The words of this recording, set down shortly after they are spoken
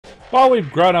While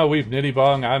we've grown out, we've nitty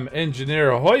bong. I'm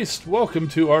Engineer Hoist. Welcome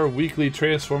to our weekly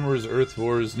Transformers Earth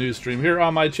Wars news stream. Here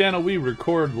on my channel, we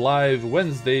record live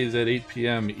Wednesdays at 8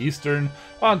 p.m. Eastern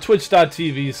on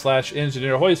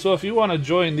twitch.tv/Engineer Hoist. So if you want to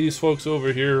join these folks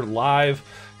over here live,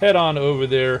 head on over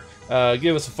there,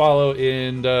 give us a follow,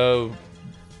 and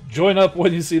join up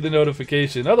when you see the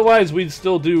notification. Otherwise, we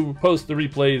still do post the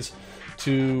replays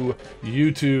to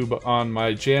YouTube on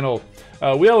my channel.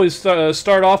 We always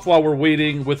start off while we're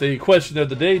waiting with a question of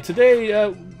the day.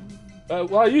 Today,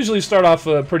 well, I usually start off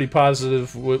pretty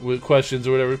positive with questions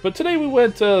or whatever, but today we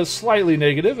went slightly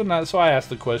negative, and so I asked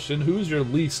the question, who's your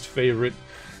least favorite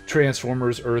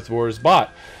Transformers Earth Wars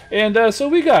bot? And so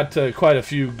we got quite a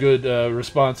few good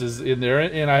responses in there,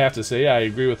 and I have to say I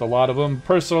agree with a lot of them.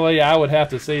 Personally, I would have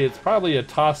to say it's probably a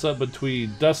toss-up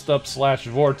between Dust Up /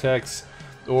 Vortex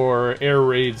or Air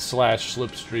Raid /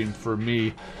 Slipstream for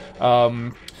me.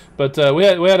 But we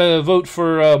had a vote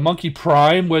for Monkey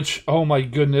Prime, which, oh my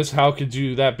goodness, how could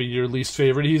that be your least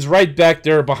favorite? He's right back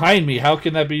there behind me. How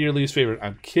can that be your least favorite?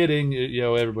 I'm kidding. You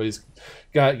know, everybody's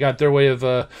got their way of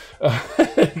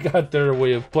got their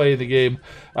way of playing the game.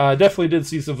 Definitely did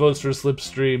see some votes for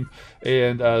Slipstream,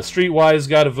 and Streetwise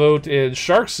got a vote, and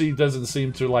Sharksea doesn't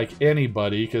seem to like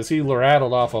anybody because he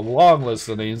rattled off a long list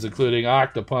of names, including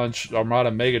Octopunch, Armada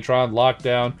Megatron,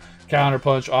 Lockdown,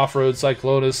 Counterpunch, Off-Road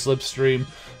Cyclonus, Slipstream.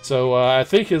 So I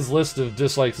think his list of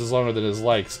dislikes is longer than his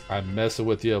likes. I'm messing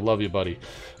with you. Love you, buddy.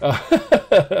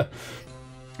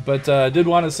 But I did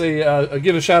want to say,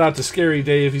 give a shout out to Scary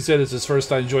Dave. He said it's his first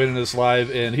time joining us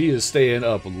live, and he is staying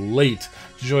up late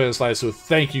to join us live. So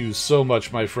thank you so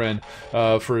much, my friend,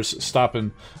 for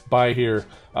stopping by here.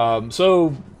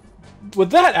 So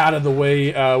with that out of the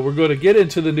way, we're going to get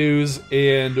into the news.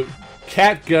 And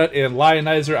Catgut and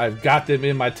Lionizer, I've got them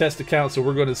in my test account, so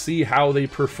we're going to see how they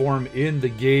perform in the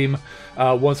game.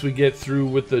 Once we get through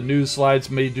with the news slides,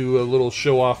 may do a little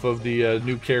show off of the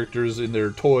new characters in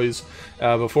their toys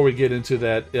before we get into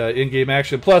that in-game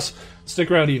action. Plus,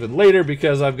 stick around even later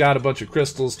because I've got a bunch of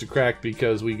crystals to crack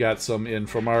because we got some in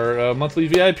from our monthly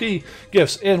VIP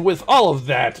gifts. And with all of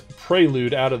that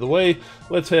prelude out of the way,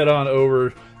 let's head on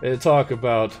over and talk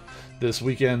about this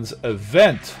weekend's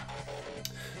event.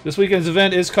 This weekend's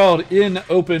event is called In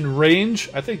Open Range.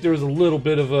 I think there was a little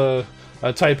bit of a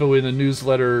typo in the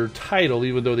newsletter title,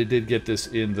 even though they did get this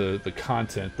in the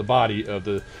content, the body of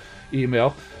the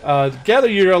email. Gather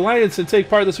your alliance and take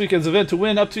part in this weekend's event to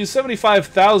win up to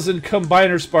 75,000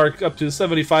 Combiner Spark, up to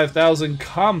 75,000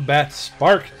 Combat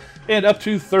Spark, and up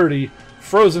to 30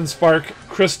 Frozen Spark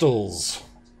Crystals.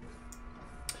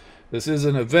 This is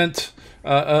an event.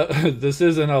 This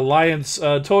is an Alliance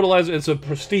Totalizer. It's a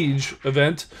prestige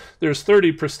event. There's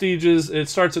 30 prestiges. It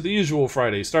starts at the usual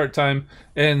Friday start time,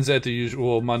 ends at the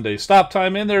usual Monday stop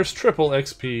time, and there's triple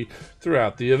XP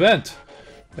throughout the event.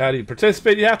 How do you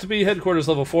participate? You have to be headquarters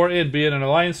level 4 and be in an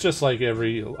alliance, just like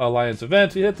every alliance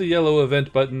event. You hit the yellow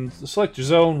event button, select your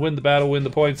zone, win the battle, win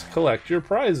the points, collect your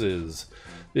prizes.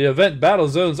 The event battle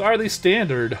zones are the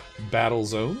standard battle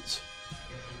zones.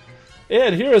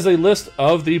 And here is a list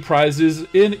of the prizes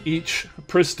in each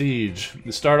prestige.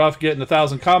 You start off getting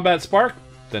 1,000 Combat Spark,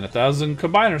 then 1,000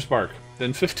 Combiner Spark,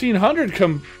 then 1,500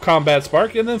 Combat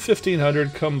Spark, and then 1,500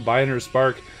 Combiner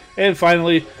Spark. And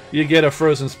finally, you get a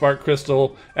Frozen Spark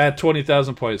Crystal at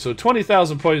 20,000 points. So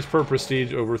 20,000 points per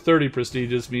prestige over 30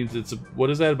 prestiges means it's, what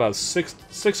is that, about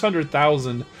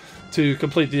 600,000 to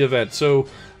complete the event. So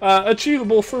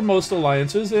achievable for most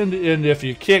alliances, and if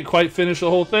you can't quite finish the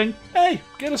whole thing, hey,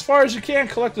 get as far as you can,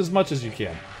 collect as much as you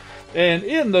can. And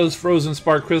in those Frozen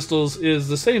Spark Crystals is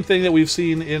the same thing that we've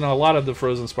seen in a lot of the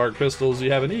Frozen Spark Crystals.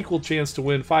 You have an equal chance to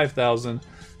win 5,000,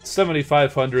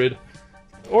 7,500,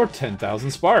 or 10,000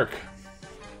 Spark.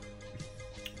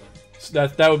 So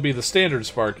that would be the standard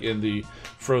Spark in the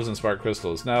Frozen Spark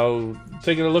Crystals. Now,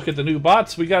 taking a look at the new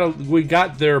bots, we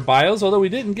got their bios, although we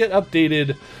didn't get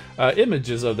updated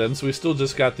images of them, so we still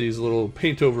just got these little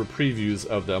paint-over previews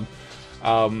of them.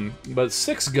 But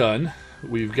Six Gun,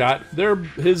 we've got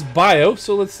his bio,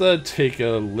 so let's take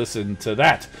a listen to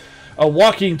that. A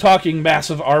walking, talking mass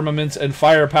of armaments and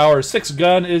firepower, Six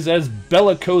Gun is as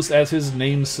bellicose as his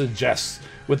name suggests,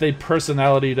 with a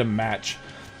personality to match.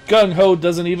 Gung-Ho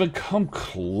doesn't even come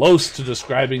close to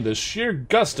describing the sheer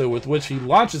gusto with which he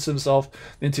launches himself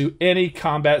into any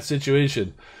combat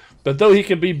situation. But though he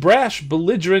can be brash,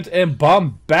 belligerent, and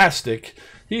bombastic,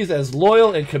 he's as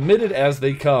loyal and committed as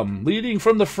they come, leading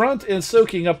from the front and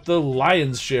soaking up the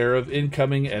lion's share of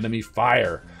incoming enemy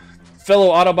fire. Fellow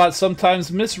Autobots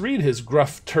sometimes misread his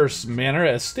gruff, terse manner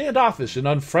as standoffish and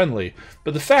unfriendly,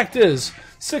 but the fact is,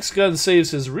 Six Gun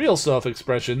saves his real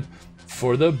self-expression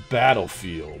for the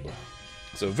battlefield.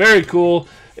 So very cool.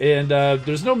 And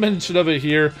there's no mention of it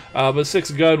here, but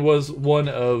 6-Gun was one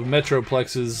of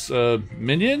Metroplex's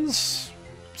minions,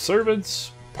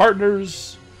 servants,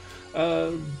 partners,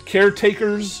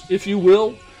 caretakers, if you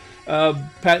will,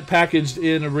 packaged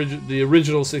in the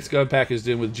original 6-Gun packaged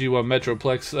in with G1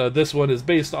 Metroplex. This one is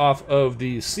based off of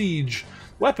the Siege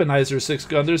Weaponizer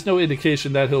 6-Gun. There's no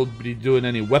indication that he'll be doing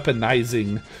any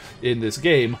weaponizing in this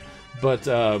game, but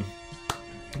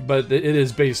it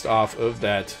is based off of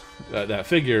that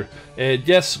figure. And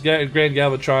yes, Grand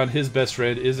Galvatron, his best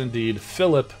friend is indeed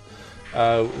Philip,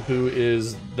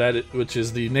 which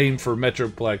is the name for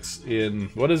Metroplex in,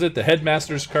 what is it, the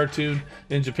Headmasters cartoon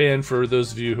in Japan, for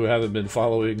those of you who haven't been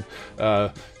following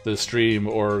the stream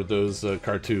or those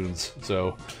cartoons.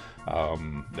 So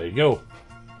there you go.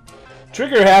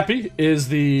 Trigger Happy is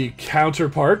the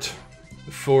counterpart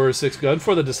for 6-Gun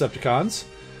for the Decepticons.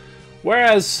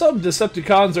 Whereas some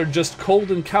Decepticons are just cold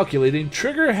and calculating,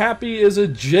 Trigger Happy is a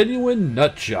genuine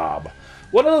nutjob.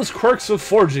 One of those quirks of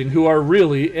forging who are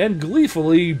really and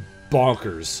gleefully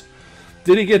bonkers.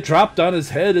 Did he get dropped on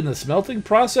his head in the smelting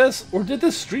process, or did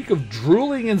the streak of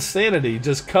drooling insanity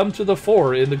just come to the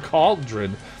fore in the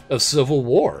cauldron of civil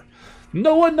war?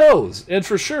 No one knows, and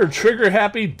for sure Trigger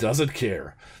Happy doesn't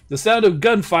care. The sound of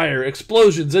gunfire,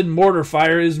 explosions, and mortar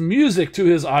fire is music to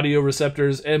his audio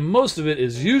receptors, and most of it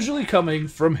is usually coming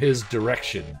from his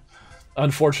direction.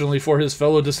 Unfortunately for his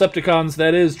fellow Decepticons,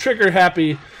 that is, Trigger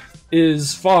Happy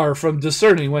is far from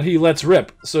discerning when he lets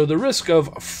rip, so the risk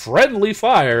of friendly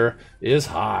fire is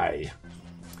high.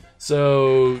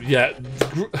 So, yeah,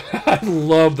 I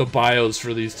love the bios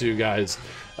for these two guys.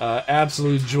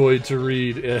 Absolute joy to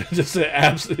read.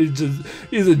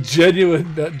 He's a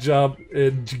genuine nut job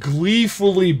and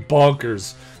gleefully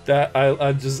bonkers. That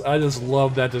I just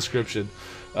love that description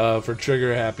for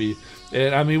Trigger Happy.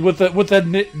 And I mean, with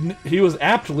that he was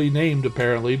aptly named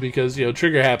apparently, because you know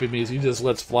Trigger Happy means he just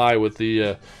lets fly with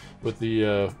the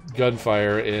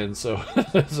gunfire, and so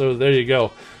so there you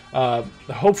go.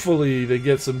 Hopefully they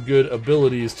get some good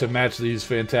abilities to match these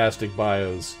fantastic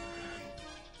bios.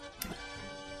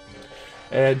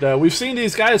 And we've seen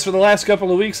these guys for the last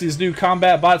couple of weeks, these new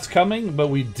combat bots coming, but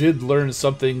we did learn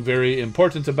something very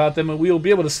important about them, and we will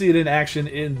be able to see it in action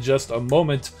in just a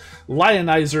moment.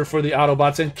 Lionizer for the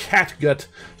Autobots and Catgut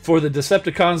for the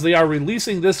Decepticons. They are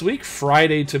releasing this week,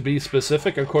 Friday to be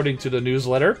specific, according to the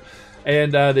newsletter.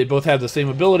 And they both have the same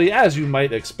ability, as you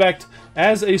might expect.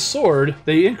 As a sword,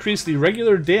 they increase the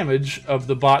regular damage of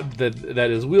the bot that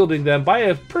is wielding them by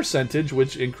a percentage,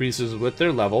 which increases with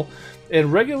their level,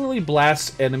 and regularly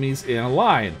blasts enemies in a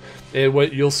line. And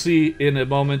what you'll see in a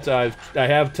moment, I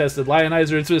have tested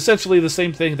Lionizer. It's essentially the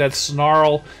same thing that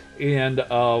Snarl and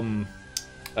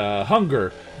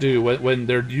Hunger do when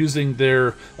they're using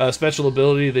their special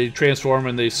ability. They transform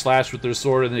and they slash with their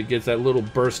sword, and it gets that little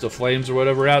burst of flames or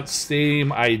whatever out.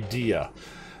 Same idea.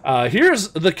 Here's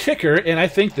the kicker, and I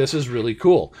think this is really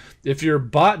cool. If your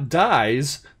bot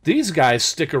dies, these guys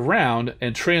stick around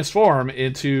and transform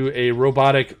into a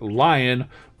robotic lion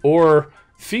or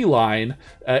feline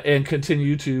and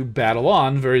continue to battle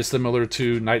on, very similar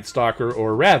to Night Stalker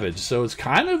or Ravage. So it's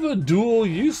kind of a dual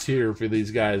use here for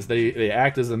these guys. They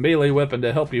act as a melee weapon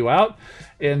to help you out,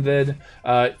 and then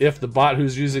if the bot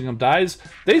who's using them dies,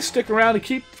 they stick around and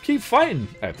keep fighting.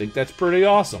 I think that's pretty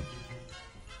awesome.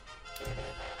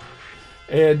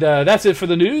 And that's it for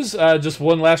the news. Just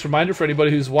one last reminder for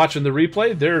anybody who's watching the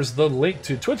replay, there's the link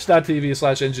to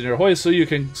twitch.tv/EngineerHoist, so you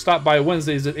can stop by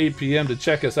Wednesdays at 8 p.m. to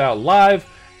check us out live.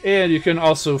 And you can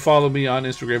also follow me on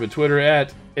Instagram and Twitter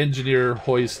at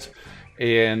EngineerHoist.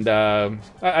 And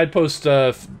I post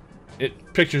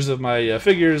pictures of my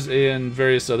figures and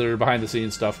various other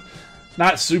behind-the-scenes stuff.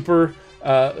 Not super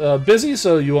busy,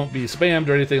 so you won't be spammed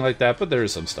or anything like that, but there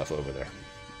is some stuff over there.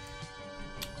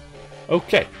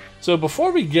 Okay. So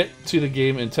before we get to the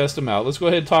game and test them out, let's go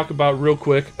ahead and talk about real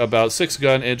quick about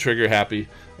 6-Gun and Trigger Happy.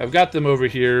 I've got them over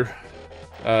here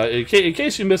in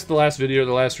case you missed the last video,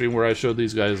 the last stream where I showed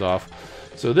these guys off.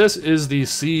 So this is the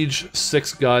Siege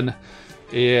 6-Gun,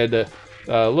 and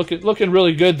looking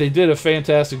really good. They did a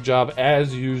fantastic job,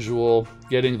 as usual,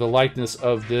 getting the likeness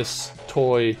of this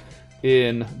toy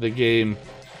in the game.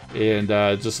 And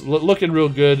just looking real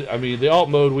good. I mean, the alt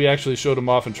mode, we actually showed him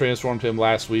off and transformed him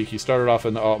last week. He started off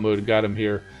in the alt mode and got him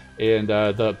here. And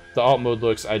the alt mode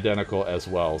looks identical as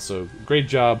well. So great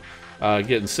job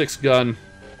getting 6-Gun.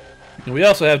 And we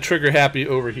also have Trigger Happy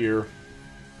over here.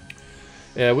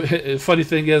 Funny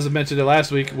thing is, I mentioned it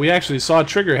last week, we actually saw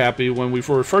Trigger Happy when we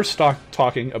were first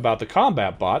talking about the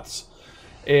combat bots.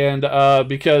 And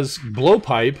because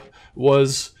Blowpipe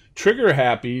was Trigger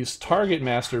Happy's Target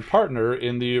Master partner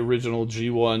in the original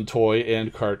G1 toy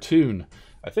and cartoon.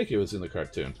 I think it was in the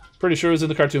cartoon. Pretty sure it was in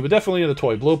the cartoon, but definitely in the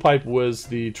toy. Blowpipe was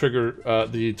the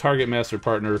the Target Master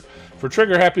partner for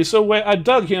Trigger Happy. So I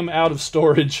dug him out of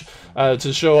storage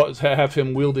to have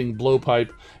him wielding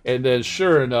Blowpipe, and then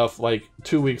sure enough, like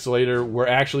 2 weeks later, we're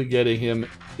actually getting him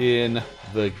in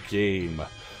the game.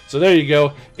 So there you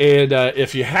go. And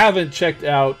if you haven't checked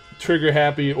out Trigger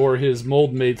Happy or his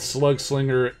mold mates Slug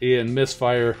Slinger and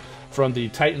Misfire from the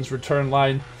Titans Return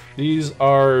line, these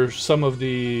are some of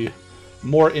the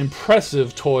more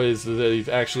impressive toys that they've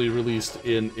actually released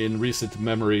in recent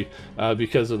memory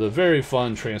because of the very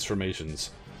fun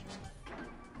transformations.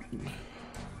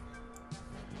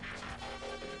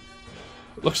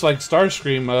 Looks like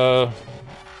Starscream,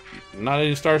 not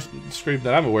any Starscream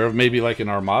that I'm aware of, maybe like an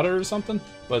Armada or something.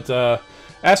 But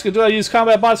asking, do I use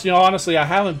combat bots? You know, honestly, I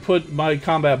haven't put my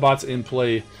combat bots in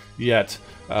play yet,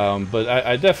 but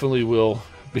I definitely will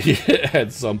be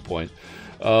at some point.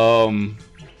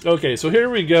 Okay, so here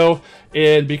we go,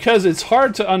 and because it's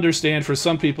hard to understand for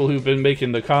some people who've been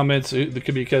making the comments,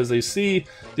 because they see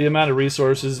the amount of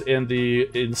resources and the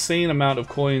insane amount of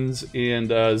coins and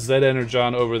Z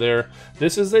Energon over there,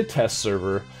 this is a test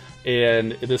server,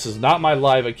 and this is not my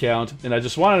live account, and I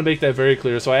just wanted to make that very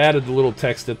clear, so I added the little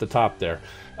text at the top there.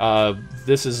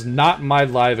 This is not my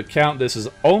live account. This is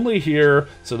only here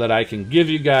so that I can give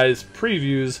you guys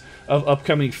previews of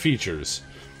upcoming features.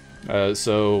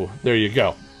 So there you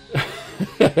go.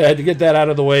 I had to get that out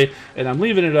of the way, and I'm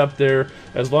leaving it up there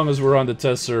as long as we're on the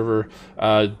test server,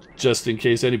 just in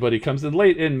case anybody comes in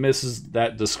late and misses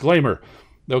that disclaimer.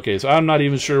 Okay, so I'm not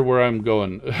even sure where I'm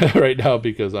going right now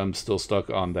because I'm still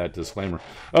stuck on that disclaimer.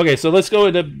 Okay, so let's go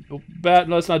into bat.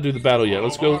 Let's not do the battle yet.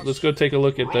 Let's go take a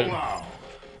look at the.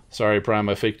 Sorry, Prime,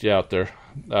 I faked you out there.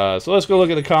 So let's go look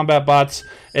at the combat bots.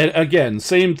 And again,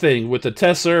 same thing with the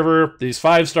test server. These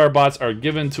 5-star bots are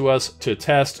given to us to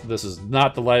test. This is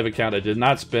not the live account. I did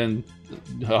not spend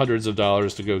hundreds of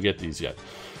dollars to go get these yet.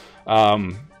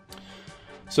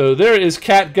 So there is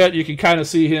Catgut. You can kind of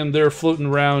see him there floating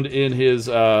around in his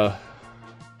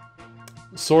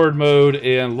sword mode,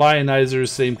 and Lionizer,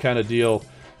 same kind of deal.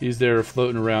 He's there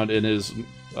floating around in his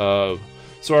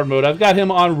sword mode. I've got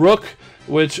him on Rook,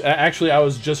 which actually I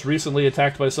was just recently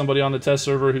attacked by somebody on the test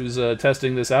server who's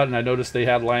testing this out, and I noticed they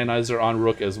had Lionizer on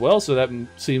Rook as well, so that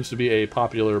seems to be a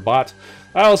popular bot.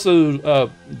 I also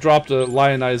dropped a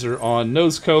Lionizer on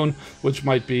Nose Cone, which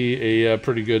might be a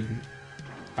pretty good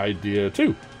idea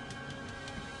too.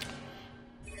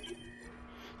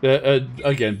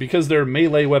 Again, because they're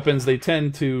melee weapons, they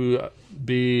tend to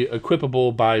be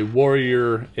equipable by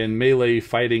warrior and melee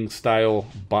fighting style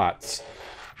bots.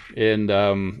 And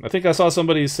I think I saw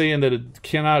somebody saying that it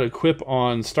cannot equip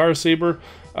on Star Saber.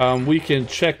 We can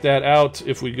check that out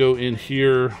if we go in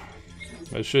here.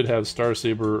 I should have Star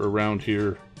Saber around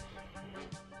here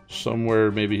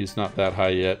somewhere. Maybe he's not that high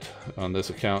yet on this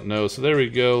account. No, so there we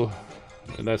go.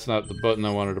 And that's not the button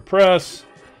I wanted to press.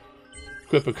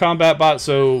 Equip a combat bot.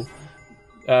 So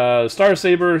Star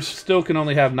Saber still can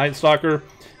only have Night Stalker.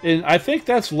 And I think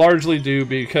that's largely due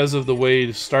because of the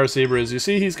way Star Saber is. You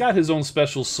see, he's got his own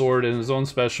special sword and his own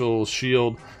special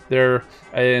shield there,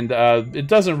 and it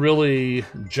doesn't really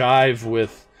jive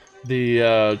with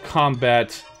the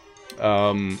combat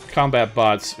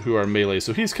bots who are melee.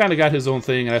 So he's kind of got his own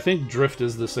thing, and I think Drift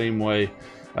is the same way.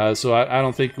 So I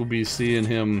don't think we'll be seeing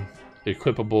him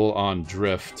equipable on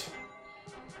Drift.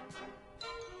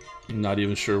 I'm not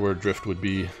even sure where Drift would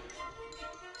be.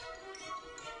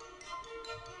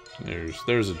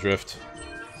 There's a Drift.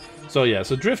 So yeah,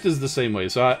 so Drift is the same way.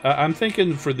 So I'm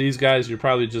thinking for these guys, you're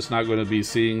probably just not going to be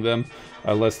seeing them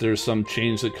unless there's some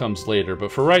change that comes later.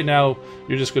 But for right now,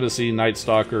 you're just going to see Night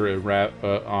Stalker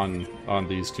and on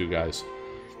these two guys.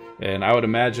 And I would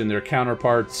imagine their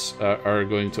counterparts are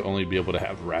going to only be able to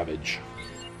have Ravage.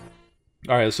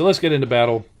 Alright, so let's get into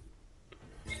battle.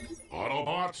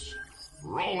 Autobots,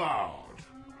 roll out!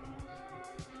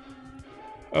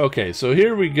 Okay, so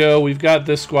here we go. We've got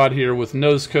this squad here with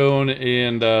Nose Cone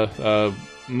and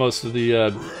most of the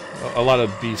a lot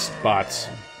of beast bots.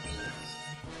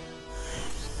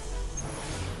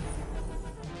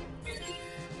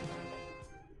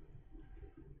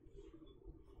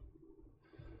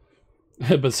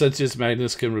 But Sentius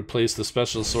Magnus can replace the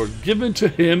special sword given to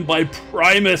him by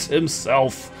Primus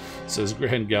himself, says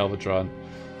Grand Galvatron.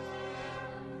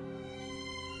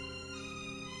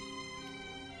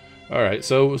 All right,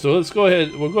 so let's go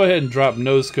ahead. We'll go ahead and drop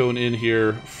Nose Cone in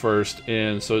here first,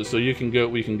 and so you can go.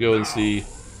 We can go and see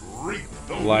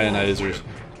Lionizers.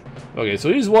 Okay,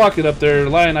 so he's walking up there.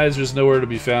 Lionizer's nowhere to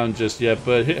be found just yet,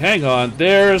 but hang on.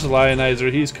 There's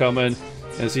Lionizer. He's coming.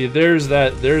 And see, there's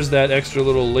that extra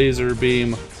little laser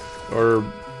beam or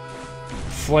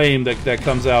flame that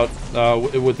comes out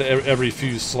with every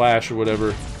fuse slash or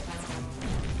whatever.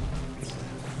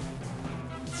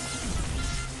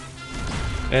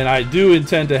 And I do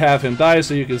intend to have him die,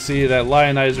 so you can see that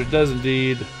Lionizer does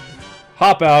indeed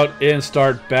hop out and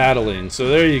start battling. So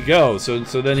there you go. So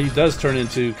then he does turn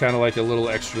into kind of like a little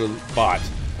extra bot.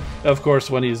 Of course,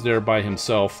 when he's there by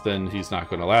himself, then he's not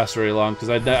going to last very long, because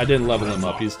I didn't level him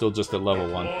up. He's still just at level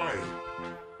 1.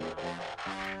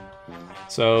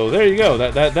 So there you go.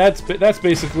 That's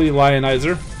basically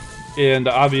Lionizer. And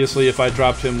obviously, if I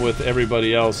dropped him with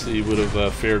everybody else, he would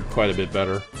have fared quite a bit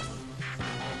better.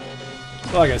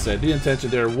 Like I said, the intention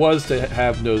there was to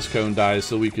have nose cone die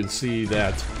so we could see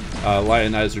that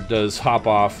Lionizer does hop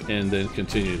off and then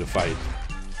continue to fight.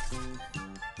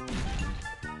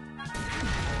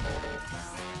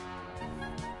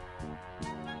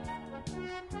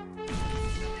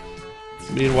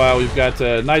 Meanwhile, we've got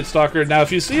Night Stalker. Now,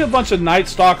 if you see a bunch of Night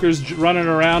Stalkers running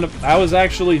around, I was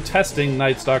actually testing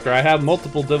Night Stalker. I have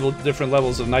multiple different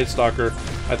levels of Night Stalker.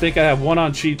 I think I have one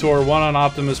on Cheetor, one on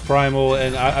Optimus Primal,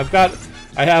 and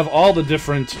I have all the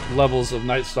different levels of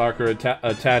Night Stalker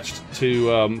attached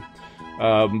to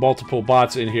multiple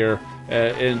bots in here,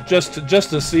 and just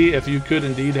to see if you could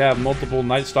indeed have multiple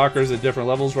Night Stalkers at different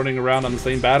levels running around on the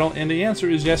same battle, and the answer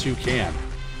is yes, you can.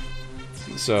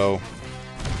 So,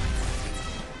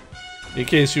 in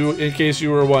case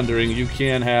you were wondering, you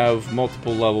can have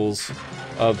multiple levels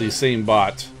of the same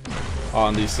bot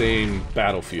on the same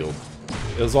battlefield,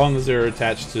 as long as they're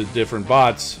attached to different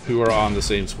bots who are on the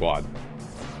same squad.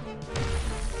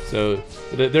 So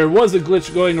there was a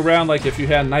glitch going around, like if you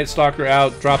had Night Stalker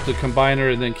out, dropped the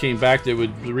combiner, and then came back, it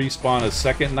would respawn a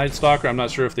second Night Stalker. I'm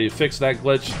not sure if they fixed that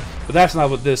glitch, but that's not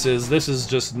what this is. This is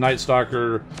just Night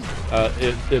Stalker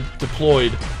it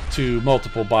deployed to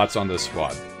multiple bots on this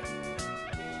squad.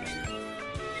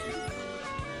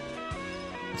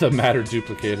 The matter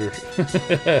duplicator.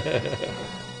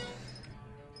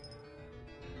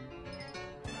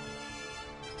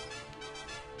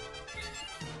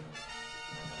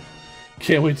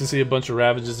 Can't wait to see a bunch of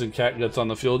Ravages and Catguts on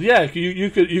the field. Yeah, you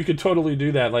could totally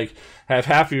do that. Like, have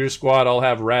half of your squad all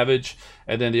have Ravage,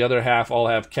 and then the other half all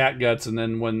have Catguts, and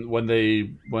then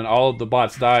when all of the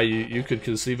bots die, you could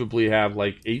conceivably have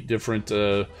like 8 different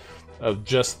of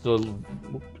just the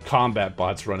combat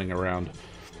bots running around.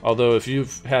 Although if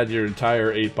you've had your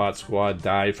entire 8-bot squad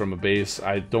die from a base,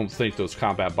 I don't think those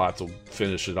combat bots will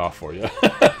finish it off for you.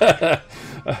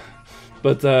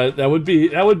 But that would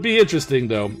be interesting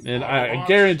though, and I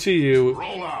guarantee you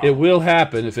it will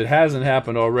happen if it hasn't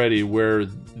happened already, where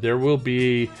there will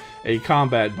be a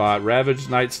combat bot, Ravage,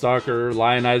 Night Stalker,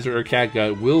 Lionizer, or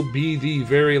Catgut will be the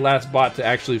very last bot to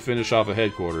actually finish off a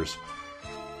headquarters.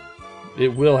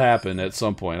 It will happen at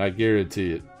some point, I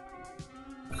guarantee it.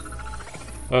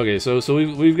 Okay, so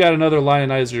we've got another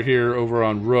Lionizer here over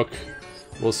on Rook.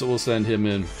 We'll send him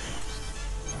in.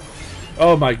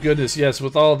 Oh my goodness, yes,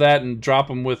 with all that, and drop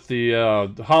him with the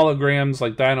holograms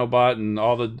like Dinobot and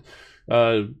all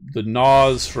the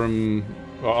Gnaws from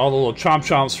all the little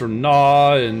Chomps from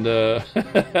Gnaw and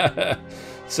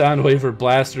Soundwaver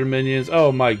Blaster minions.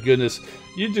 Oh my goodness,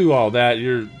 you do all that,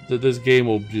 this game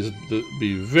will just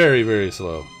be very, very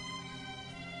slow.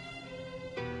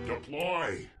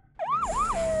 Deploy.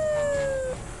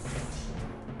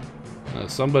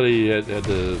 Somebody had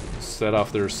to set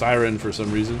off their siren for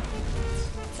some reason.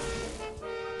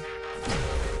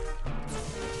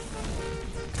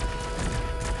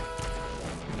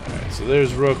 Alright, so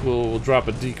there's Rook. We'll drop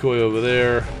a decoy over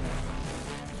there.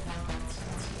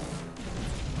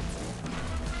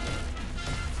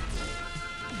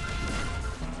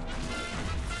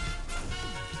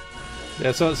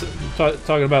 Yeah, so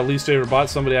talking about least favorite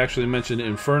bot, somebody actually mentioned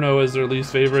Inferno as their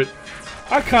least favorite.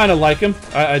 I kind of like him.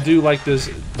 I do like this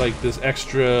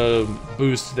extra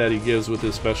boost that he gives with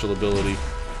his special ability.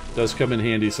 Does come in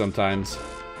handy sometimes.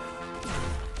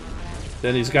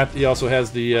 Then he also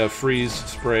has the freeze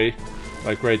spray,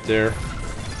 like right there.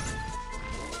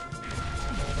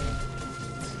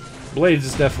 Blades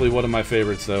is definitely one of my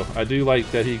favorites, though. I do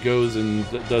like that he goes and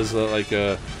does like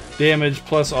a damage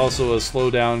plus also a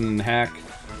slowdown and hack.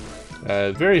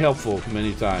 Very helpful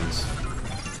many times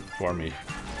for me.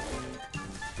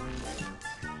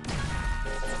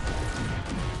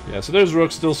 Yeah, so there's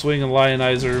Rook still swinging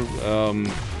Lionizer.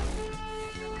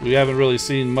 We haven't really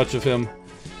seen much of him.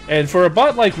 And for a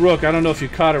bot like Rook, I don't know if you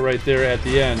caught it right there at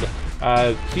the end,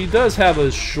 he does have a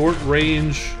short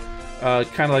range, kind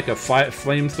of like a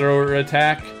flamethrower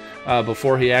attack,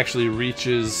 before he actually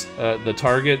reaches the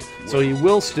target. So he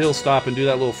will still stop and do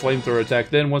that little flamethrower attack.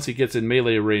 Then once he gets in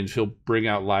melee range, he'll bring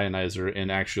out Lionizer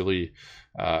and actually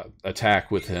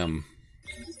attack with him.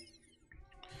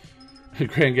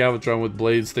 Grand Galvatron with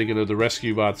blades, thinking of the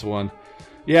Rescue Bots one.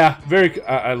 Yeah,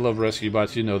 I love Rescue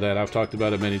Bots, you know that. I've talked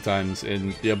about it many times.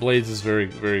 And yeah, blades is very,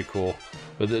 very cool.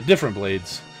 But the different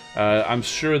blades. I'm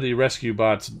sure the Rescue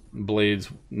Bots blades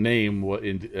name,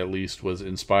 at least, was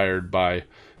inspired by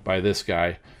this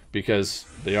guy. Because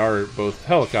they are both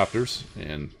helicopters.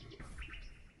 And,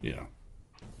 you know,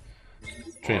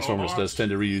 Transformers does tend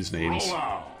to reuse names.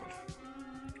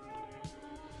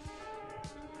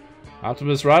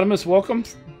 Optimus Rodimus, welcome.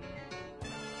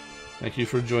 Thank you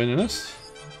for joining us.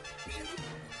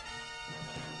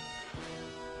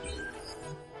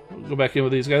 We'll go back in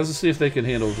with these guys. Let's see if they can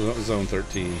handle Zone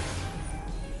 13.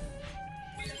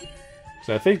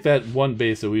 So I think that one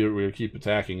base that we keep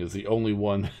attacking is the only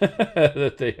one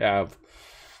that they have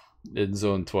in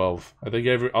Zone 12. I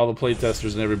think all the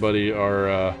playtesters and everybody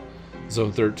are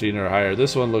Zone 13 or higher.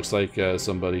 This one looks like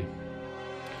somebody.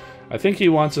 I think he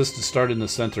wants us to start in the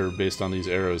center based on these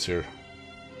arrows here.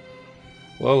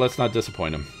 Well, let's not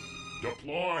disappoint him.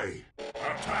 Deploy!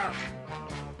 Attack!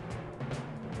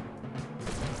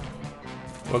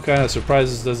 What kind of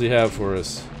surprises does he have for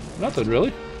us? Nothing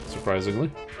really, surprisingly.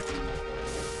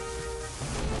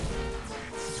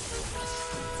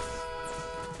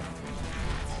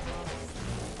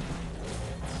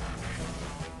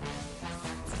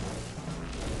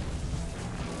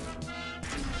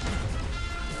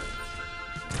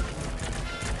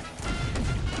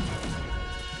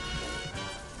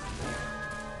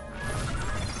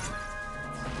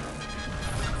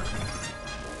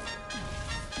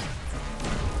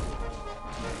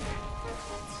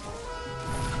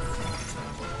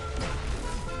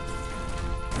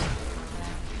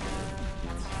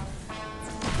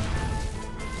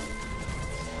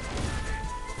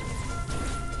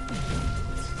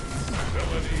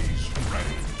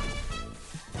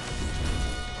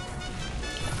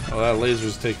 Oh, that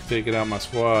laser's taking out my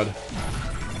squad.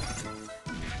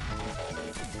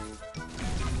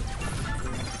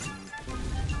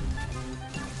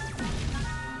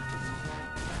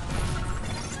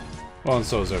 Well, and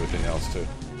so is everything else, too.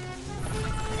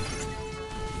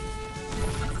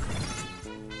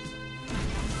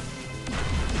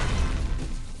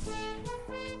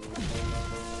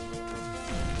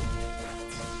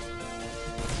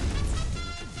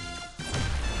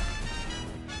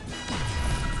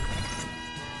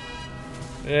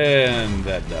 And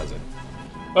that does it.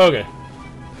 Okay.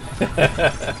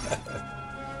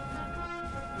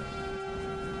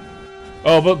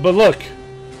 Oh, but look.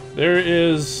 There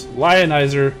is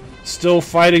Lionizer still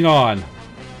fighting on.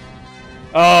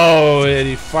 Oh, and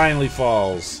he finally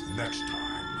falls. Next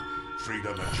time,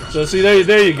 freedom and justice. So see,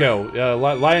 there you go.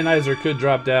 Lionizer could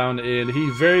drop down, and he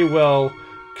very well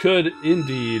could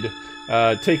indeed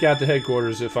take out the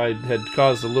headquarters if I had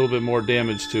caused a little bit more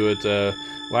damage to it.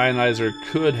 Lionizer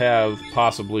could have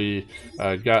possibly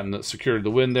secured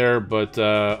the win there, but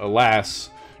alas,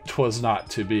 'twas not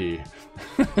to be.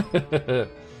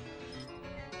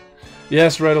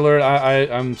 Yes, Red Alert,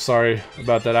 I'm sorry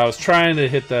about that. I was trying to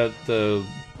hit that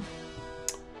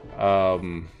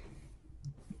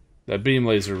beam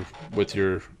laser with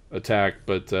your attack,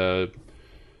 but I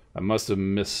must have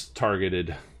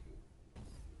mistargeted.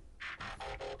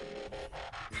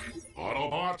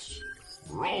 Autobots,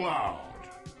 roll out!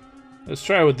 Let's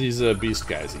try with these beast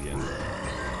guys again.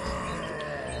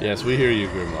 Yes, we hear you,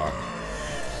 Grimlock.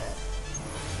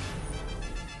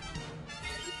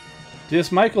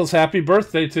 DS Michaels, happy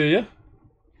birthday to you.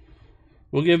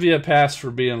 We'll give you a pass for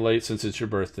being late since it's your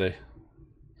birthday.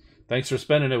 Thanks for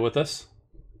spending it with us.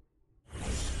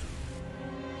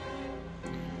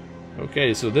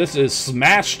 Okay, so this is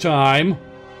Smash time.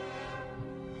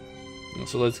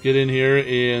 So let's get in here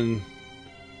and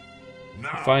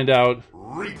find out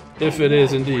if it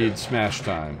is indeed Smash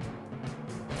time.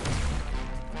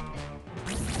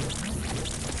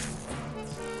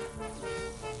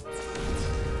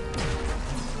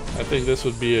 I think this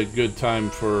would be a good time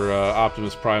for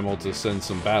Optimus Primal to send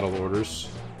some battle orders.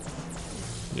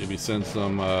 Maybe send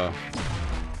some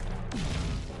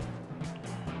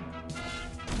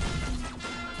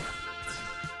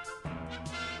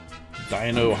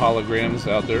Dino holograms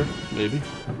out there, maybe.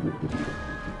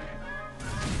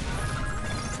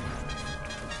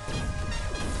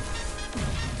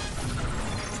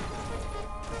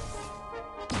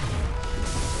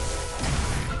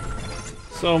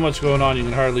 So much going on you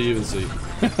can hardly even see.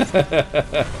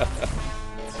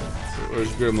 Where's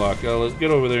Grimlock? Oh, let's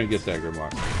get over there and get that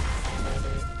Grimlock.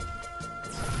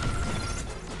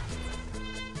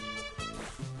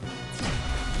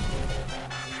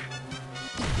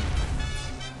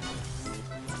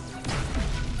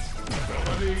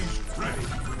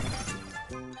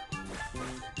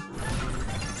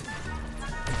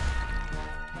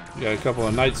 Got a couple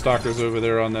of Night Stalkers over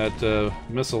there on that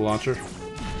missile launcher.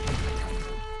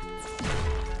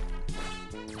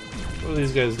 What are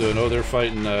these guys doing? Oh, they're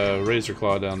fighting Razor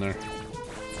Claw down there.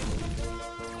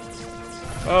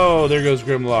 Oh, there goes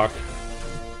Grimlock.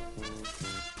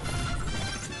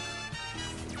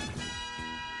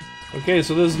 Okay,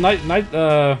 so those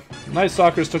Night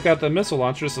Stalkers took out the missile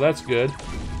launcher, so that's good.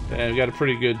 And we got a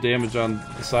pretty good damage on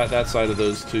the side, that side of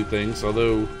those two things,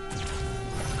 although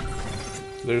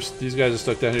these guys are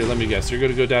stuck down here. Let me guess, you're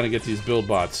gonna go down and get these build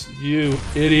bots. You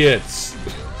idiots!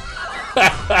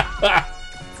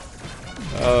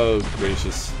 Oh,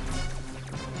 gracious.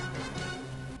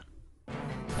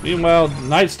 Meanwhile,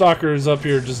 Night Stalker is up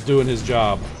here just doing his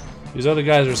job. These other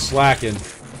guys are slacking.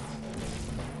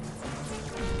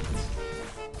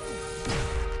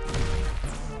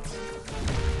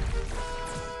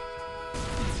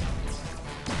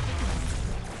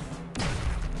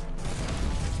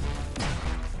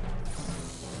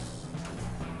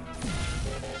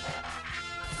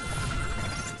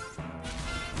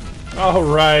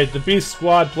 Alright, the Beast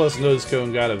Squad plus Nose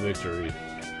Cone got a victory.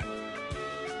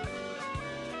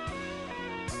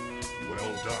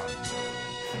 Well done.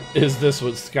 Is this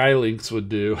what Skylinks would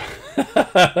do?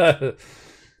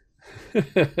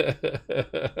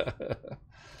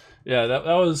 Yeah, that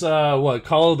was, what,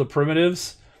 Call of the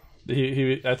Primitives?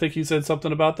 I think he said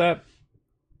something about that.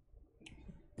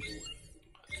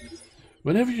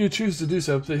 Whenever you choose to do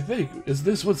something, think, is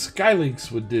this what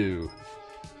Skylinks would do?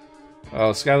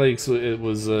 Oh, Skylinks, it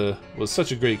was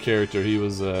such a great character. He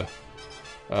was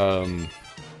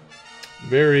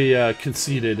very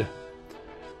conceited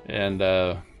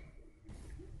and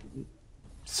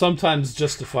sometimes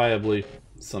justifiably,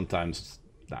 sometimes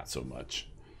not so much.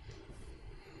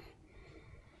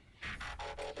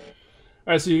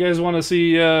 Alright, so you guys want to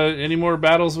see any more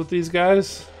battles with these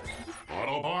guys?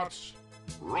 Autobots,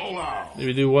 roll out.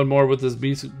 Maybe do one more with this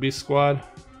Beast Squad,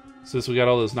 since we got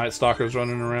all those Night Stalkers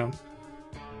running around.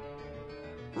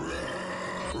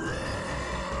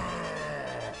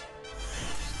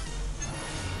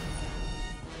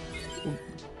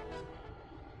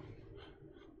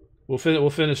 We'll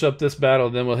finish up this battle,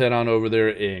 then we'll head on over there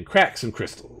and crack some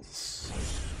crystals.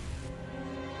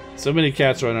 So many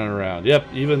cats running around. Yep,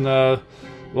 even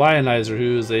Lionizer,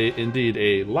 who is indeed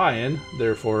a lion,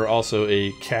 therefore also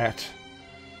a cat.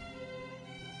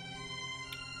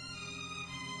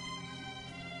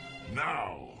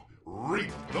 Now,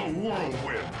 reap the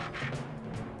whirlwind.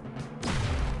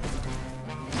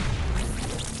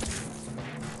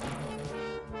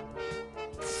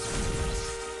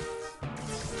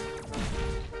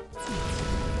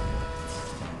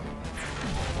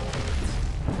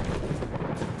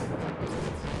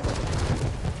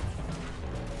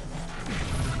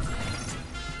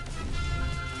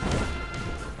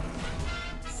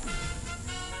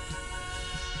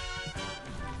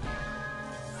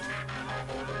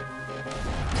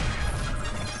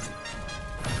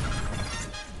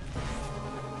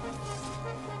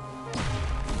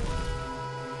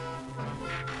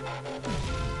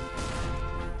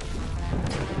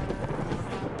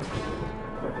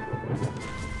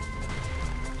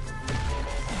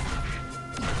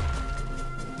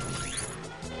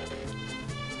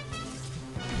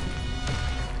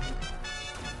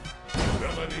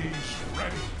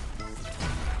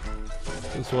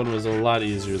 This one was a lot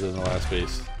easier than the last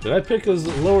base. Did I pick a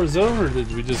lower zone, or did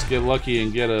we just get lucky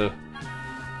and get a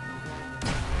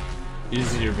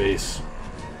easier base?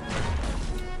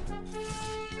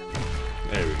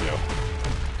 There we go.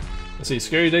 Let's see,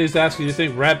 Scary Dave's asking, do you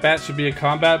think Rat-Bat should be a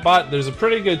combat bot? There's a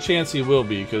pretty good chance he will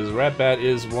be, because Rat-Bat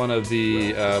is one of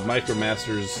the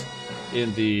Micromasters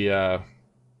in the...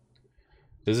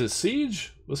 is it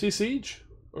Siege? Was he Siege?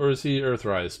 Or is he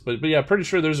Earthrise? But yeah, pretty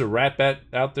sure there's a Rat-Bat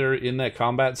out there in that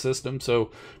combat system,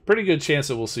 so pretty good chance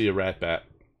that we'll see a Rat-Bat.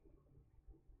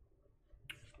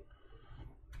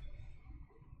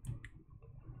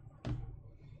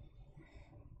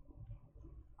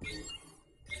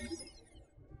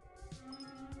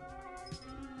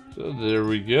 So there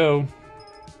we go.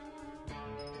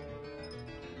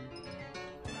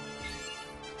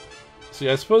 See,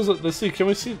 I suppose, let's see, can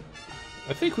we see?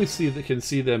 I think we can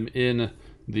see them in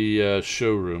the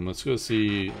showroom. Let's go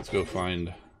see. Let's go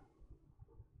find.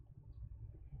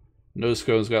 Nose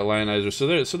Cone's got Lionizer.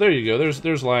 So there you go. There's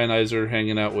Lionizer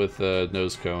hanging out with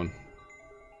Nose Cone.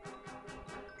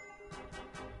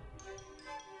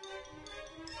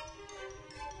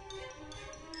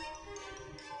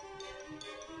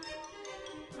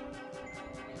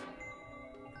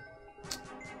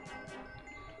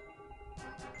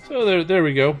 So there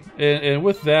we go. And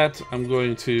with that, I'm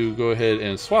going to go ahead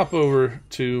and swap over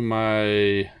to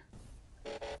my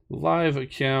live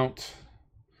account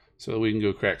so we can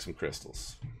go crack some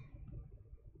crystals.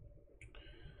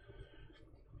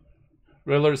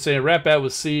 Red Alert saying Rat-Bat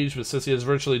with Siege, but since he has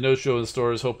virtually no show in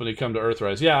stores, hoping to come to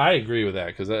Earthrise. Yeah, I agree with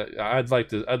that because I'd like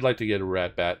to get a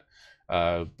Rat-Bat,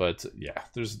 but yeah,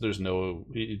 there's no.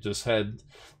 He just had.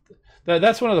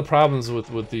 That's one of the problems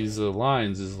with these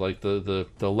lines is like the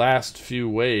last few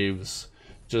waves,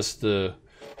 just the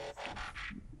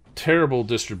terrible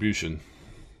distribution,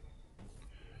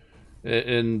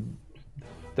 and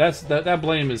that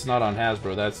blame is not on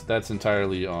Hasbro. That's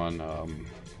entirely on.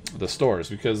 The stores,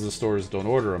 because the stores don't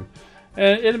order them,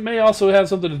 and it may also have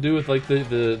something to do with like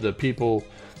the people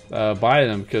buying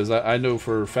them, because I know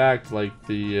for a fact like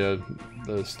the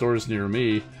stores near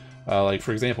me, like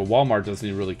for example Walmart doesn't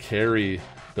even really carry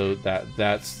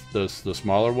the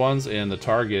smaller ones, and the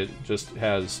Target just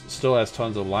still has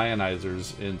tons of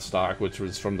Lionizers in stock, which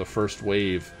was from the first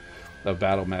wave of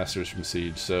Battle Masters from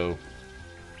Siege. So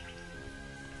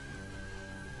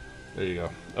there you go.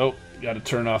 Oh, got to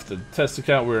turn off the test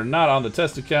account. We're not on the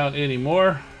test account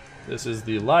anymore. This is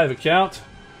the live account.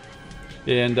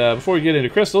 And before we get into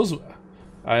crystals,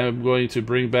 I am going to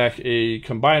bring back a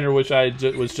combiner, which I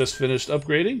was just finished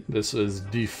upgrading. This is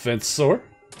Defensor.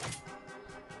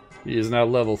 He is now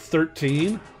level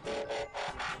 13.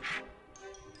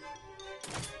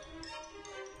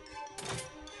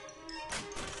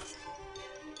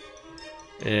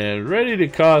 And ready to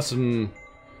cause some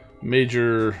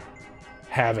major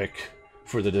havoc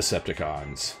for the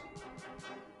Decepticons.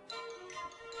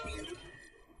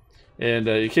 And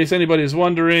in case anybody's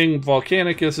wondering,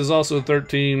 Volcanicus is also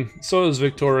 13, so is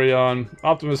Victorion,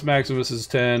 Optimus Maximus is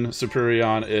 10,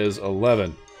 Superion is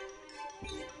 11.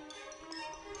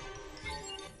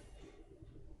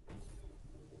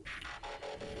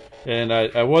 And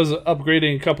I was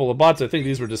upgrading a couple of bots. I think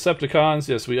these were Decepticons.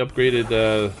 Yes, we upgraded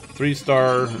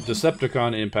 3-star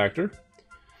Decepticon Impactor.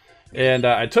 And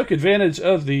I took advantage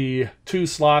of the 2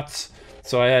 slots,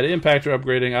 so I had Impactor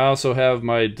upgrading. I also have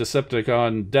my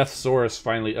Decepticon Deathsaurus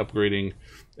finally upgrading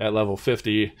at level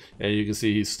 50, and you can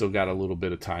see he's still got a little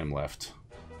bit of time left.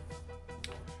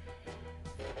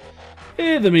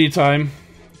 In the meantime,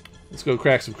 let's go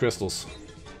crack some crystals.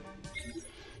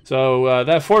 So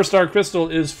that 4-star crystal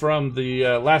is from the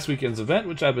last weekend's event,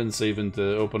 which I've been saving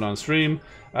to open on stream.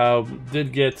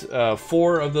 Did get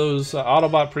 4 of those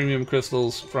Autobot premium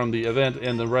crystals from the event,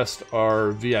 and the rest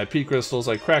are VIP crystals.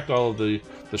 I cracked all of the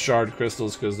shard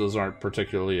crystals because those aren't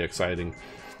particularly exciting,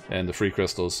 and the free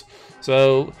crystals.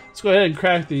 So let's go ahead and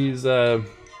crack these. I'll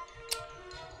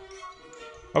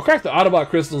crack the Autobot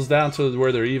crystals down to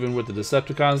where they're even with the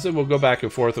Decepticons, and we'll go back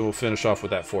and forth, and we'll finish off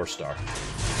with that 4-star.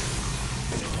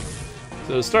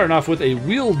 So starting off with a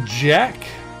Wheeljack.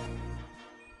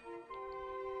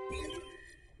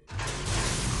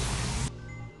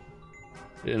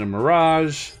 In a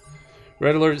Mirage.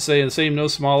 Red Alert saying same no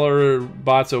smaller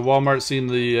bots at Walmart. Seen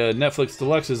the Netflix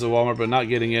Deluxes at Walmart, but not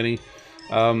getting any.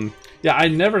 Yeah, I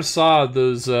never saw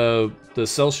those the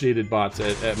cell shaded bots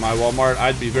at my Walmart.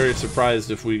 I'd be very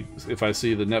surprised if I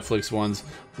see the Netflix ones.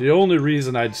 The only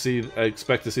reason I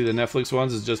expect to see the Netflix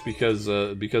ones is just because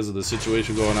of the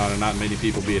situation going on and not many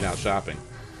people being out shopping.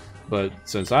 But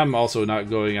since I'm also not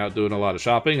going out doing a lot of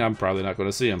shopping, I'm probably not going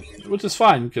to see them, which is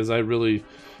fine because I really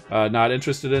not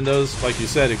interested in those, like you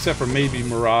said, except for maybe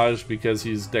Mirage because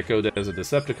he's decoed as a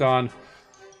Decepticon.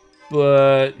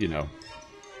 But you know,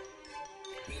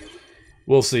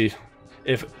 we'll see.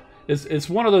 If it's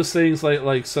one of those things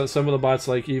like some of the bots,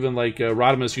 like even like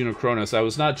Rodimus Unicronus, I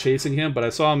was not chasing him, but I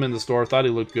saw him in the store, thought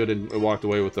he looked good, and walked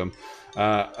away with him.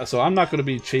 So I'm not going to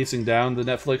be chasing down the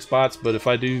Netflix bots, but if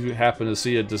I do happen to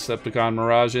see a Decepticon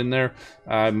Mirage in there,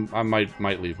 I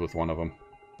might leave with one of them.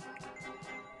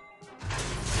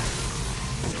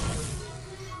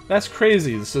 That's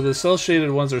crazy. So the cell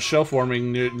shaded ones are shelf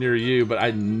warming near you, but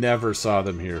I never saw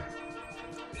them here.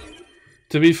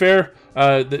 To be fair,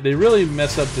 they really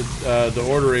messed up the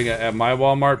ordering at my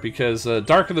Walmart because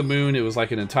Dark of the Moon, it was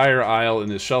like an entire aisle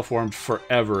and it's shelf warmed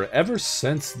forever. Ever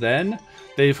since then,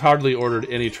 they've hardly ordered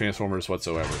any Transformers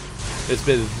whatsoever. It's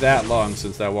been that long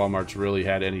since that Walmart's really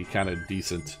had any kind of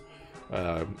decent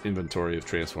inventory of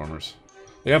Transformers.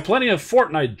 They got plenty of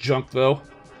Fortnite junk though.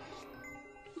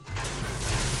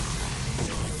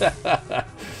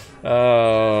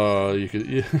 Oh, you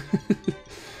could.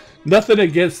 Nothing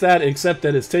against that except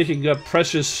that it's taking up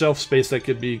precious shelf space that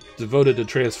could be devoted to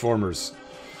Transformers.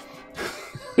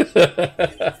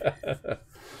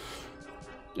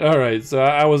 Alright, so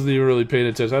I wasn't even really paying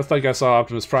attention. I think I saw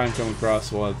Optimus Prime come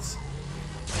across once.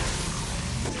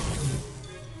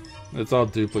 It's all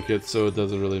duplicates, so it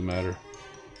doesn't really matter.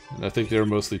 And I think they were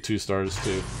mostly 2 stars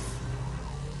too.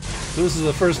 So this is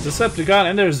the first Decepticon,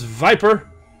 and there's Viper.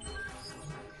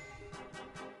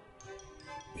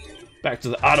 Back to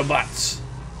the Autobots.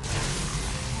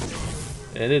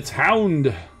 And it's Hound.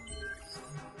 I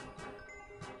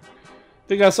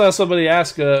think I saw somebody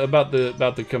ask about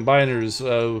the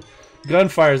combiners.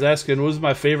 Gunfire's asking, what was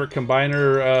my favorite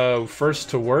combiner first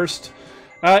to worst?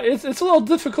 It's a little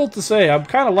difficult to say. I'm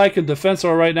kind of liking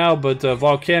Defensor right now, but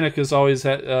Volcanic is always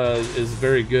is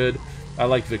very good. I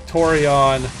like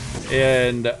Victorion,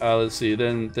 and let's see,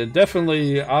 then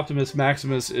definitely Optimus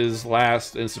Maximus is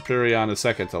last, and Superion is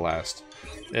second to last.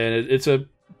 And it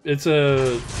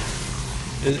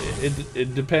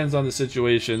depends on the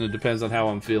situation. It depends on how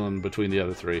I'm feeling between the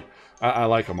other three. I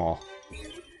like them all.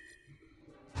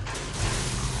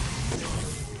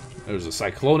 There's a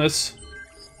Cyclonus,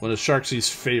 one of Sharksy's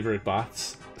favorite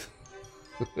bots.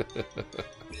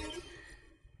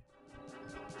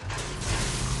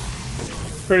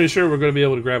 Pretty sure we're going to be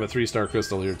able to grab a 3-star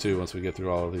crystal here too once we get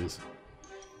through all of these.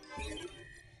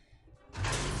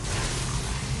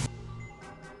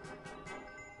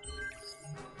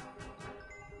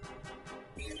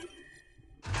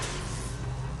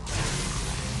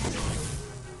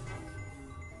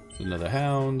 Another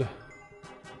Hound.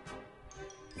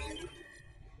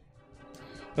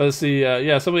 Let's see,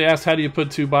 yeah, somebody asked how do you put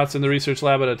 2 bots in the research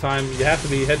lab at a time. You have to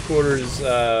be headquarters,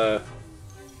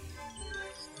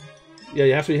 yeah,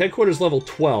 you have to be headquarters level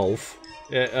 12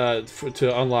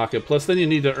 to unlock it. Plus then you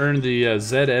need to earn the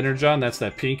Z Energon, that's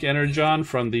that pink Energon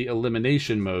from the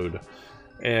elimination mode.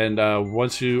 And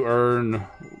once you earn,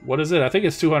 what is it? I think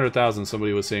it's 200,000,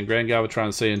 somebody was saying. Grand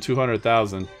Galvatron saying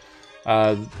 200,000.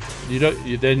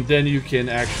 Then you can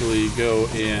actually go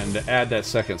and add that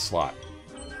second slot.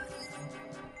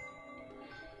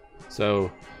 So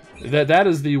that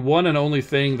is the one and only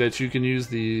thing that you can use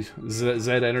the Z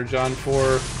Energon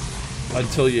for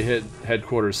until you hit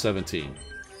headquarters 17.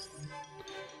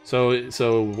 So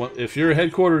if you're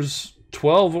headquarters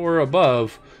 12 or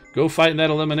above, go fight in that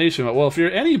elimination mode. Well, if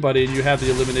you're anybody and you have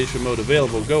the elimination mode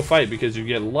available, go fight because you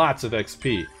get lots of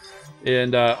XP.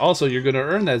 And also, you're going to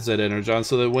earn that Z Energon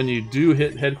so that when you do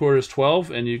hit headquarters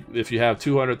 12, and if you have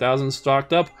 200,000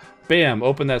 stocked up, bam,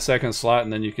 open that second slot,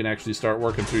 and then you can actually start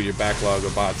working through your backlog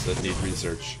of bots that need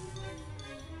research.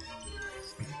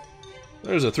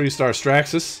 There's a 3-star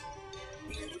Straxus.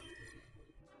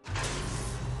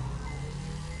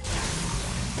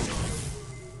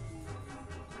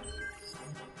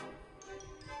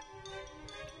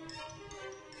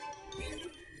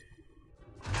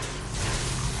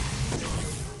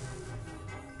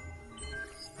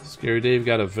 Scary Dave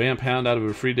got a Vamp Hound out of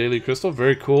a free daily crystal.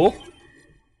 Very cool.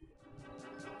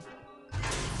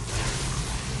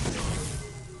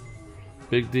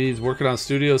 Big D's working on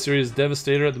Studio Series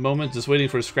Devastator at the moment, just waiting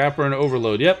for Scrapper and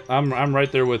Overload. Yep, I'm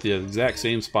right there with you. Exact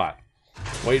same spot.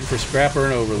 Waiting for Scrapper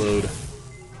and Overload.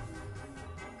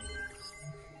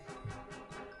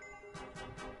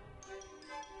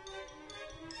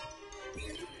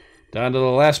 Down to the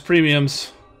last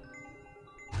premiums.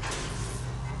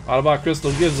 Autobot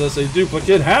Crystal gives us a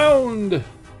duplicate Hound!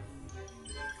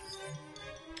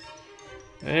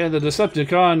 And the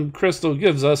Decepticon Crystal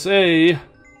gives us a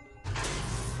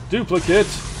duplicate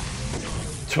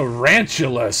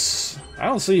Tarantulas. I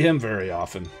don't see him very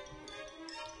often.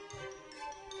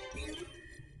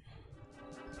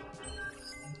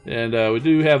 And we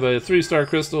do have a 3-star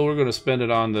crystal. We're going to spend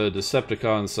it on the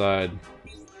Decepticon side.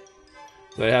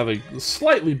 They have a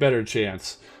slightly better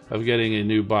chance of getting a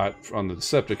new bot on the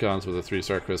Decepticons with a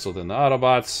 3-star crystal than the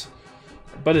Autobots,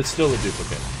 but it's still a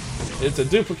duplicate. It's a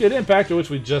duplicate Impactor, which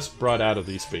we just brought out of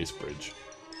the Space Bridge,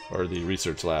 or the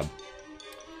Research Lab.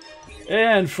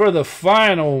 And for the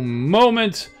final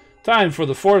moment, time for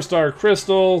the 4-star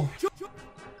crystal.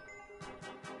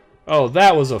 Oh,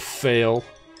 that was a fail.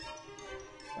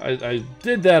 I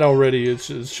did that already. It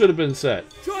should have been set.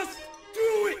 Just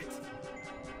do it!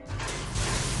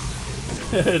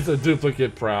 It's a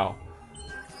duplicate Prowl.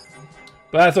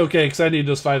 But that's okay, because I need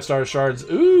those 5-star shards.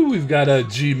 Ooh, we've got a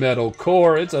G-Metal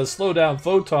core. It's a slowdown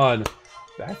photon.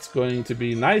 That's going to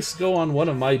be nice. Go on one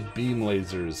of my beam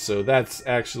lasers. So that's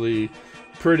actually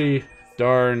pretty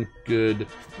darn good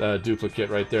duplicate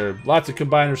right there. Lots of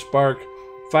Combiner Spark,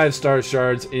 5-star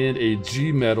shards, and a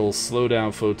G-Metal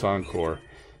slowdown photon core.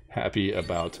 Happy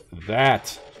about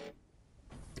that.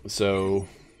 So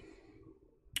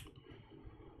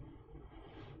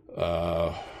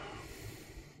what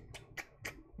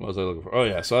was I looking for? Oh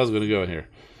yeah, so I was going to go in here.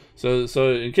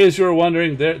 So in case you were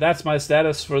wondering, that's my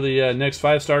status for the next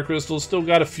 5-star crystals. Still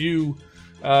got a few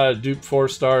dupe 4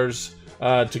 stars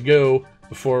to go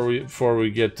before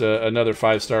we get another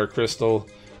 5-star crystal.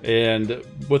 And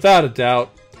without a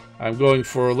doubt, I'm going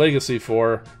for Legacy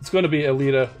 4. It's going to be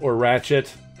Alita or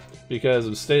Ratchet, because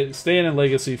I'm staying in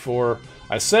Legacy 4.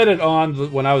 I said it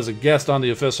on when I was a guest on the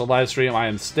official live stream. I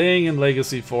am staying in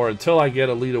Legacy 4 until I get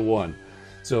Alita 1.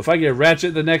 So if I get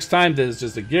Ratchet the next time, then it's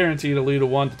just a guaranteed Alita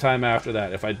 1 the time after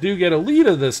that. If I do get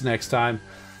Alita this next time,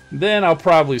 then I'll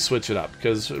probably switch it up,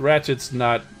 because Ratchet's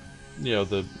not, you know,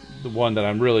 the one that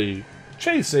I'm really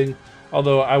chasing.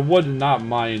 Although I would not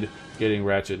mind getting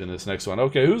Ratchet in this next one.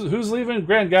 Okay, who's leaving?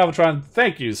 Grand Galvatron,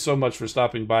 thank you so much for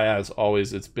stopping by. As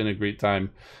always, it's been a great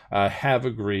time. Have a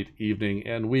great evening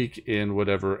and week in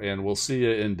whatever, and we'll see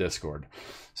you in Discord.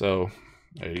 So,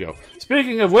 there you go.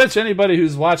 Speaking of which, anybody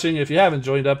who's watching, if you haven't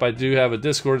joined up, I do have a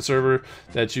Discord server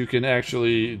that you can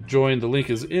actually join. The link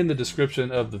is in the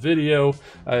description of the video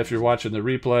if you're watching the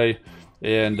replay.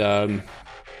 And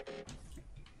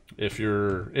if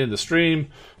you're in the stream,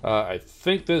 I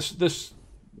think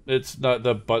it's not,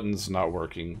 the button's not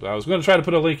working. I was going to try to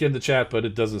put a link in the chat, but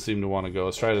it doesn't seem to want to go.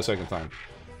 Let's try it a second time.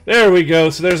 There we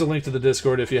go. So there's a link to the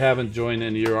Discord if you haven't joined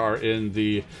and you are in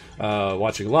the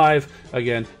watching live.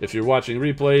 Again, if you're watching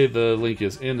replay, the link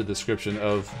is in the description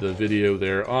of the video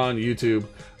there on YouTube.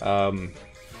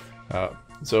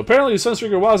 So apparently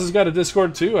Sunstreaker Waz has got a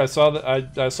Discord too. I saw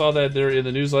that I saw that they're in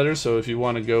the newsletter. So if you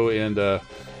want to go and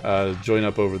join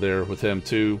up over there with him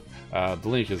too, the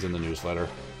link is in the newsletter.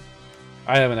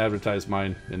 I haven't advertised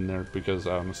mine in there because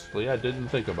honestly I didn't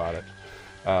think about it.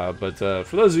 But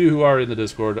for those of you who are in the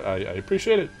Discord, I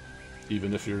appreciate it,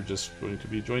 even if you're just going to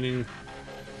be joining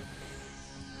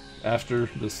after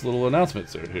this little announcement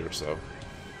here. So,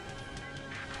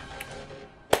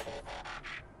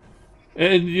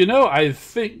 and you know, I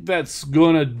think that's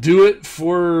gonna do it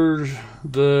for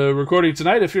the recording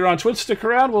tonight. If you're on Twitch, stick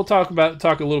around. We'll talk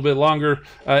a little bit longer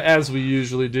as we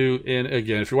usually do. And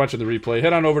again, if you're watching the replay,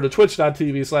 head on over to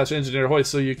twitch.tv/EngineerHoist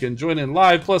so you can join in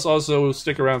live. Plus, also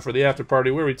stick around for the after party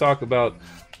where we talk about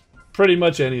pretty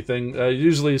much anything.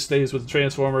 Usually stays with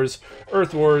Transformers,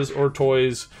 Earth Wars, or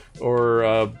toys,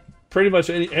 or pretty much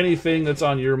anything that's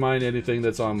on your mind, anything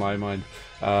that's on my mind.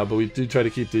 But we do try to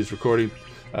keep these recording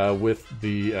with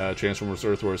the Transformers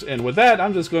Earth Wars. And with that,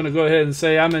 I'm just going to go ahead and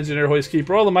say I'm Engineer Hoist. Keep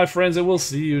rolling, my friends, and we'll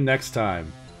see you next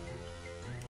time.